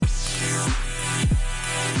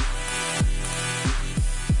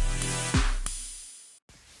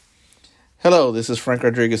Hello, this is Frank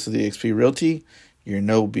Rodriguez of the XP Realty, your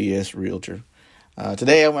no BS realtor.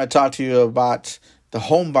 Today I'm going to talk to you about the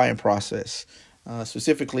home buying process,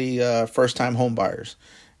 specifically first-time home buyers,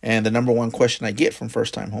 and the number one question I get from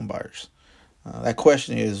first-time home buyers. That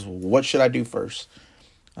question is, what should I do first?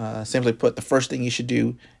 Simply put, the first thing you should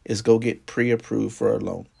do is go get pre-approved for a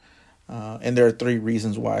loan. And there are three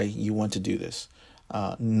reasons why you want to do this.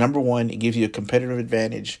 Number one, it gives you a competitive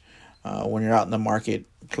advantage when you're out in the market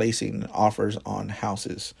placing offers on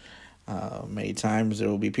houses. Many times there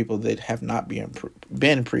will be people that have not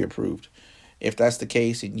been pre-approved. If that's the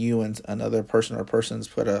case and you and another person or persons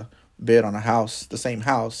put a bid on a house, the same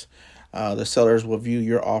house, the sellers will view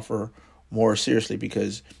your offer more seriously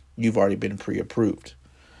because you've already been pre-approved.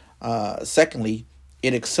 Secondly,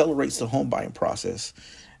 it accelerates the home buying process.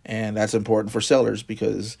 And that's important for sellers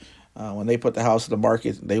because when they put the house in the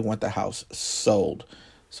market, they want the house sold.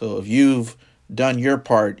 So if you've done your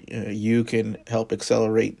part, you can help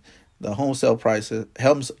accelerate the home sale process,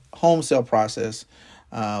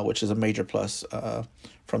 which is a major plus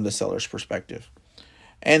from the seller's perspective.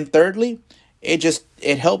 And thirdly,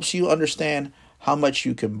 it helps you understand how much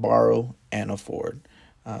you can borrow and afford.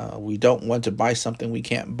 We don't want to buy something we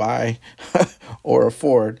can't buy or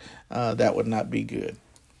afford. That would not be good.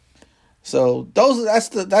 So that's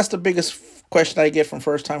the biggest question I get from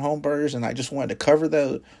first-time home buyers, and I just wanted to cover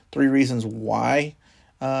the three reasons why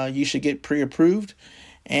you should get pre-approved.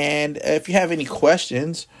 And if you have any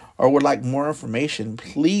questions or would like more information,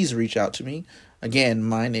 please reach out to me. Again,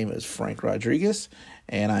 my name is Frank Rodriguez,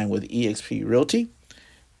 and I'm with eXp Realty.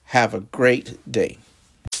 Have a great day.